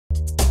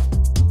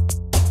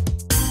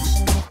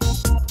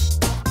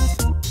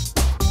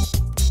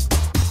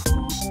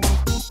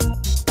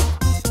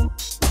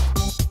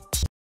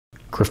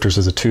Grifters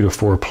is a 2 to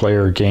 4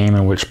 player game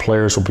in which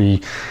players will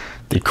be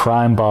the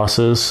crime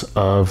bosses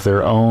of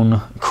their own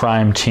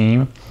crime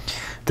team.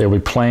 They'll be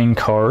playing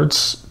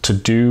cards to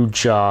do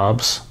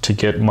jobs to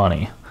get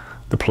money.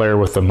 The player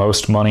with the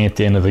most money at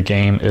the end of the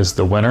game is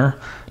the winner.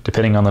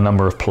 Depending on the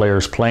number of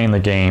players playing the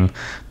game,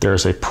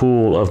 there's a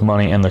pool of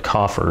money in the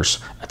coffers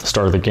at the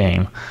start of the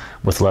game.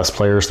 With less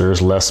players,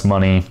 there's less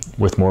money.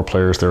 With more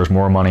players, there's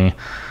more money.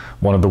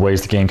 One of the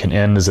ways the game can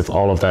end is if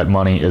all of that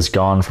money is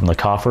gone from the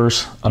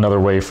coffers. Another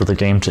way for the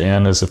game to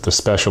end is if the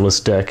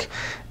specialist deck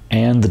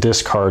and the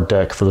discard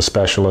deck for the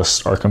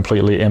specialists are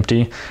completely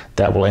empty.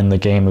 That will end the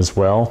game as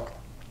well.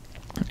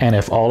 And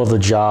if all of the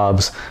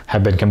jobs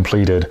have been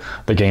completed,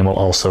 the game will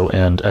also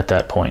end at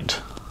that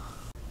point.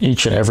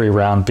 Each and every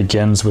round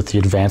begins with the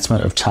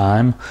advancement of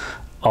time.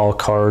 All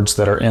cards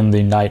that are in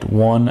the Night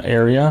 1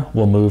 area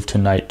will move to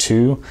Night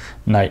 2.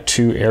 Night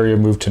 2 area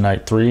move to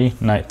Night 3.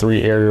 Night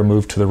 3 area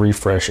move to the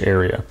refresh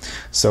area.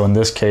 So in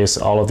this case,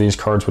 all of these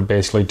cards would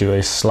basically do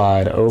a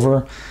slide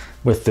over,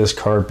 with this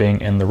card being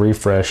in the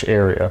refresh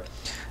area.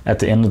 At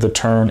the end of the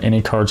turn,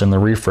 any cards in the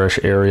refresh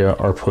area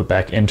are put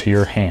back into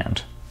your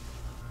hand.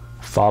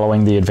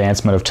 Following the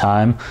advancement of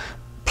time,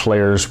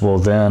 players will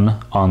then,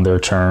 on their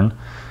turn,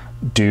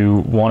 do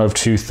one of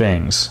two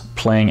things: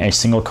 playing a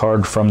single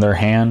card from their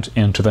hand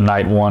into the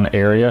Night 1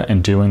 area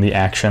and doing the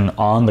action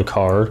on the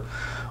card,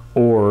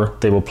 or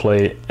they will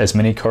play as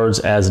many cards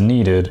as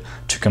needed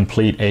to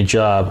complete a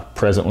job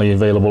presently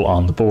available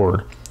on the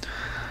board.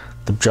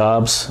 The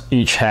jobs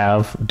each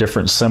have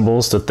different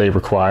symbols that they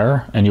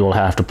require, and you will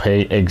have to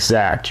pay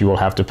exact. You will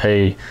have to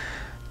pay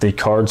the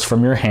cards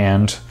from your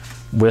hand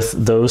with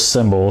those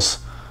symbols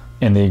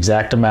in the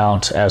exact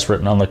amount as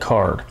written on the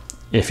card.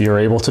 If you're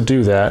able to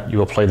do that, you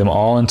will play them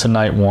all into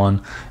Night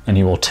 1, and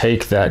you will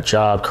take that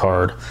job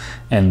card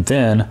and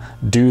then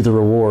do the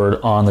reward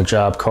on the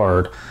job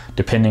card.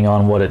 Depending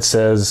on what it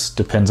says,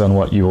 depends on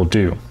what you will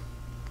do.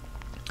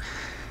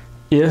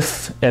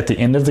 If at the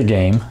end of the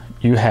game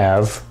you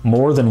have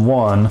more than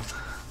one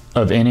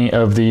of any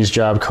of these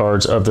job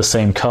cards of the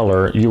same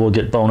color, you will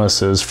get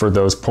bonuses for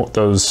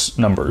those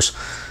numbers.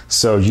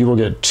 So you will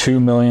get 2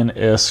 million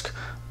ISK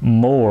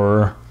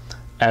more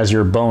as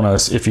your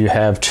bonus if you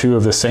have two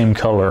of the same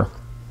color.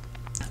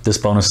 This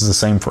bonus is the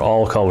same for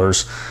all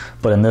colors,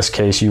 but in this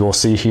case you will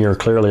see here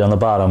clearly on the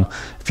bottom,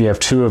 if you have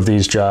two of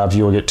these jobs,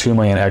 you will get 2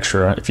 million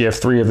extra. If you have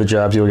 3 of the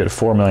jobs, you will get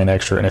 4 million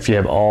extra. And if you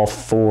have all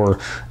 4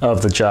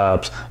 of the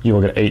jobs, you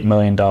will get $8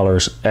 million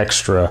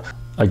extra.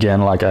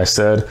 Again, like I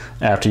said,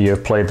 after you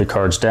have played the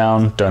cards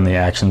down, done the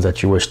actions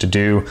that you wish to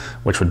do,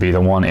 which would be the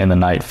one in the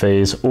night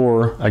phase,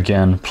 or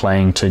again,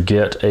 playing to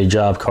get a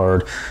job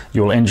card,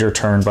 you will end your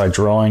turn by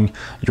drawing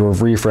your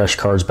refresh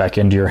cards back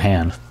into your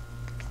hand.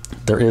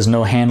 There is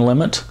no hand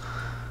limit.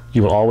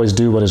 You will always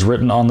do what is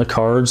written on the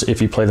cards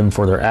if you play them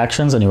for their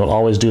actions, and you will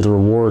always do the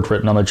reward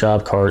written on the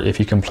job card if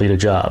you complete a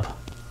job.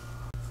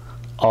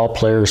 All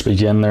players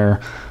begin the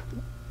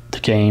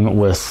game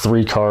with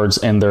 3 cards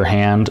in their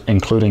hand,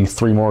 including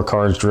 3 more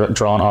cards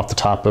drawn off the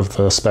top of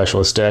the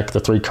specialist deck. The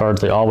 3 cards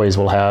they always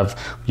will have,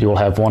 you will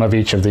have one of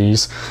each of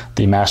these: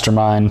 the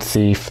Mastermind,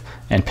 Thief,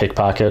 and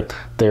Pickpocket.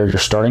 They are your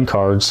starting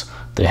cards.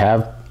 They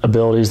have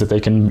abilities that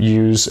they can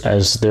use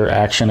as their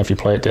action if you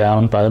play it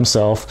down by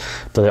themselves,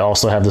 but they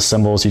also have the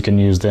symbols. You can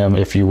use them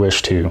if you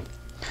wish to.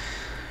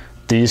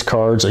 These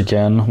cards,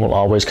 again, will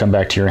always come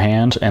back to your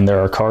hand, and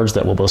there are cards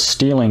that will be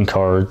stealing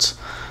cards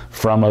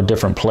from a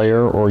different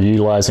player or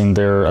utilizing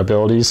their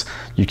abilities.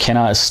 You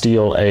cannot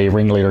steal a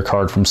ringleader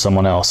card from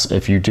someone else.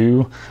 If you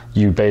do,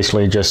 you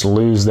basically just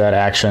lose that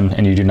action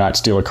and you do not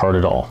steal a card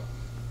at all.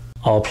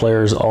 All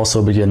players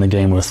also begin the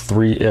game with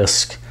 3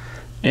 ISK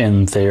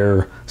in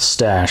their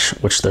stash,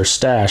 which their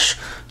stash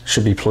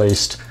should be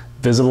placed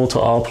visible to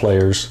all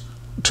players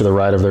to the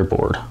right of their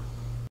board.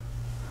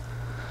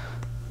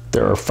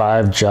 There are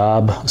 5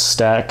 job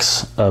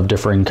stacks of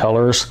differing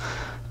colors.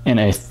 In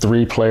a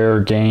 3-player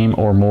game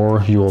or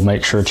more, you will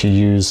make sure to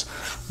use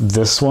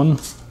this one.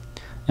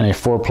 In a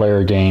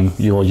 4-player game,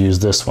 you will use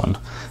this one.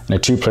 In a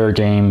 2-player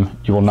game,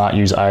 you will not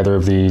use either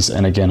of these.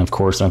 And again, of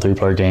course, in a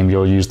 3-player game,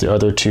 you'll use the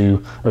other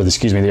 2, or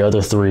the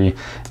other 3,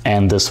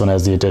 and this one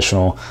as the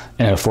additional.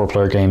 In a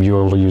 4-player game, you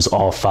will use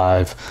all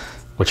 5,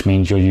 which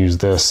means you'll use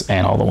this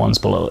and all the ones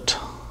below it.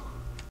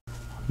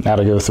 Now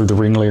to go through the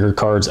ringleader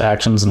cards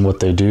actions and what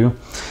they do.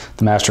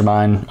 The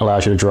Mastermind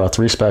allows you to draw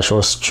 3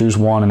 specialists, choose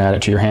one and add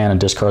it to your hand,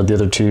 and discard the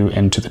other 2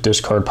 into the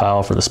discard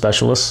pile for the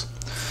specialists.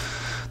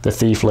 The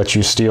Thief lets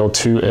you steal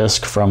 2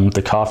 ISK from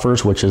the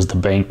coffers, which is the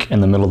bank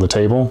in the middle of the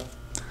table.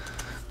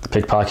 The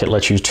Pickpocket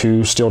lets you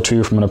steal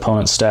 2 from an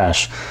opponent's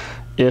stash.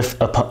 If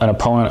an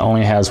opponent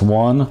only has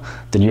 1,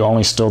 then you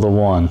only steal the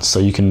 1. So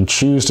you can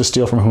choose to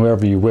steal from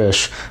whoever you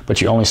wish,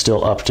 but you only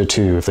steal up to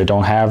 2. If they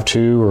don't have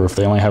 2, or if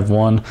they only have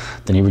 1,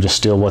 then you would just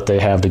steal what they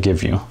have to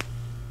give you.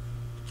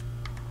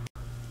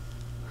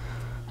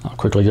 I'll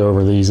quickly go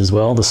over these as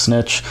well. The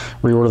Snitch,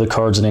 reorder the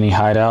cards in any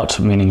hideout,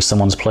 meaning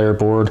someone's player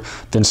board,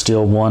 then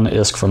steal 1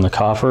 ISK from the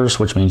coffers,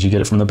 which means you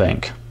get it from the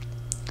bank.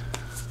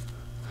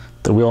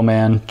 The The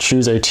wheelman,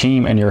 choose a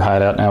team in your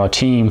hideout. Now a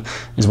team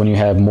is when you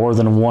have more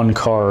than one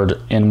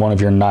card in one of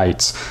your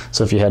knights.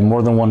 So if you had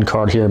more than one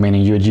card here,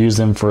 meaning you would use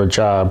them for a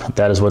job,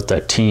 that is what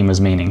that team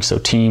is meaning. So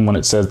team, when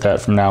it says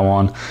that from now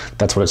on,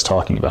 that's what it's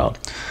talking about.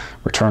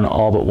 Return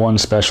all but one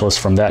specialist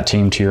from that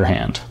team to your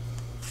hand.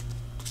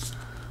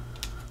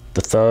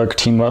 The thug,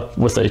 team up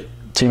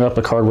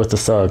a card with the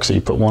thug, so you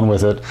put one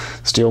with it.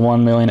 Steal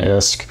 1 million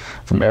ISK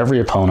from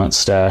every opponent's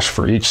stash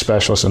for each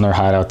specialist in their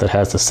hideout that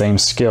has the same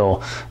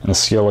skill, and the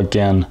skill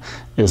again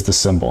is the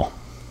symbol.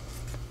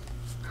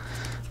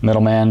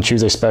 Middleman,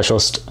 choose a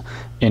specialist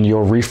in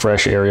your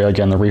refresh area.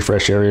 Again, the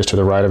refresh area is to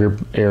the right of your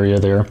area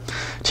there.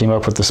 Team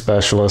up with the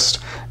specialist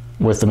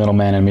with the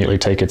middleman and immediately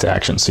take its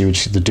action. So you would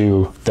just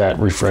do that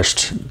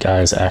refreshed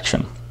guy's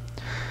action.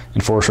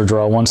 Enforcer,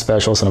 draw one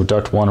specialist and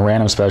abduct one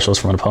random specialist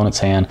from an opponent's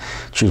hand.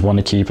 Choose one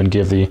to keep and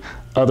give the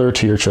other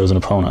to your chosen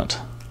opponent.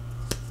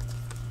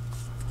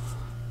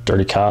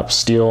 Dirty Cop,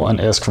 steal an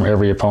ISK from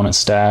every opponent's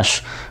stash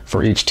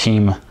for each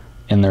team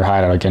in their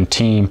hideout. Again,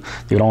 team,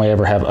 you would only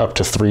ever have up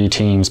to 3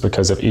 teams,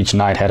 because if each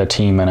knight had a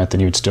team in it, then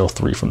you'd steal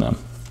 3 from them.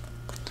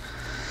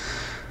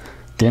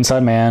 The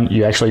inside man,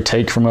 you actually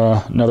take from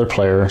another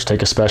player,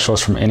 take a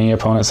specialist from any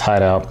opponent's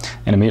hideout,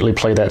 and immediately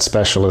play that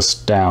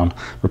specialist down.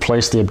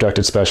 Replace the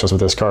abducted specialist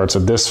with this card. So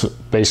this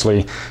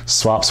basically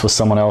swaps with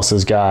someone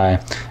else's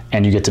guy,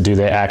 and you get to do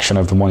the action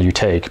of the one you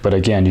take. But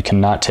again, you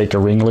cannot take a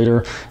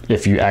ringleader.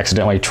 If you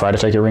accidentally try to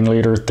take a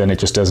ringleader, then it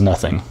just does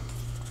nothing.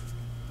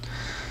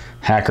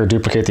 Hacker,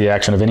 duplicate the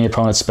action of any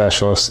opponent's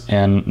specialist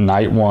in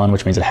Night 1,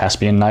 which means it has to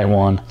be in Night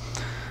 1,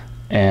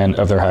 and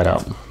of their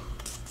hideout.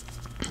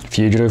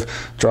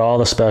 Fugitive, draw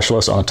the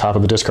specialist on the top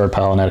of the discard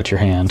pile and add it to your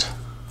hand.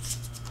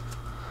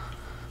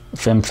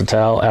 Femme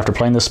Fatale, after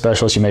playing this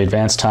specialist, you may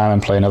advance time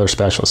and play another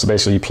specialist. So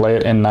basically you play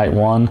it in Night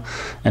 1,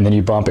 and then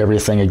you bump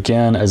everything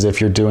again as if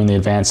you're doing the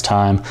advance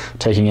time,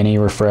 taking any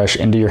refresh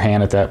into your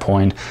hand at that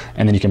point,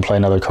 and then you can play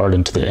another card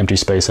into the empty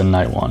space in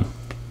Night 1.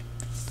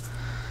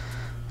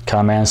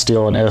 Command,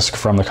 steal an ISK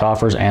from the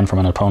coffers and from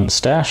an opponent's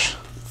stash.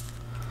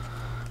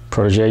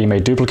 Protege, you may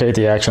duplicate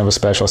the action of a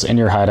specialist in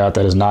your hideout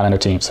that is not in a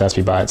team, so it has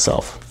to be by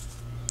itself.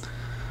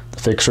 The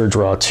Fixer,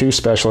 draw 2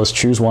 specialists,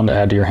 choose one to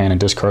add to your hand and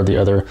discard the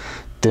other,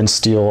 then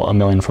steal 1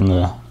 million from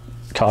the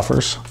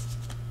coffers.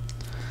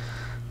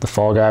 The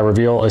Fall Guy,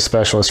 reveal a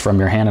specialist from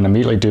your hand and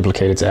immediately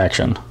duplicate its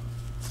action.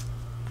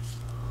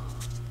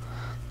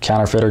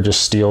 Counterfeiter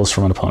just steals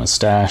from an opponent's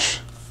stash.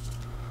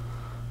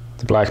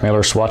 The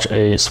Blackmailer,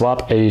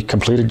 swap a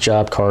completed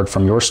job card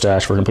from your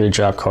stash for a completed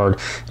job card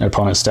in an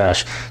opponent's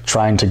stash,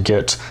 trying to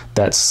get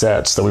that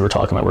sets that we were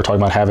talking about. We're talking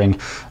about having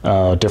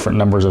different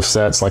numbers of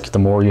sets, like the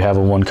more you have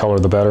of one color,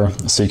 the better.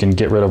 So you can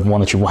get rid of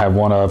one that you have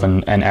one of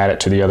and add it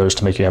to the others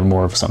to make you have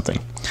more of something.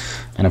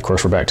 And of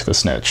course, we're back to the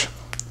snitch.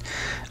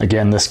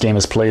 Again, this game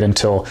is played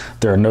until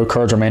there are no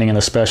cards remaining in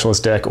the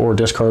specialist deck or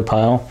discard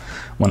pile,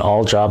 when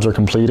all jobs are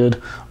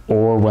completed,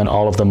 or when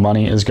all of the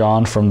money is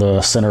gone from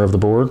the center of the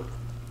board.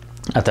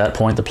 At that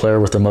point, the player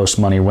with the most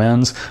money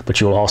wins, but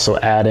you will also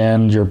add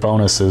in your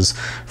bonuses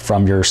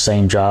from your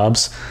same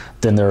jobs.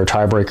 Then there are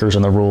tiebreakers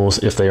in the rules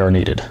if they are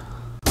needed.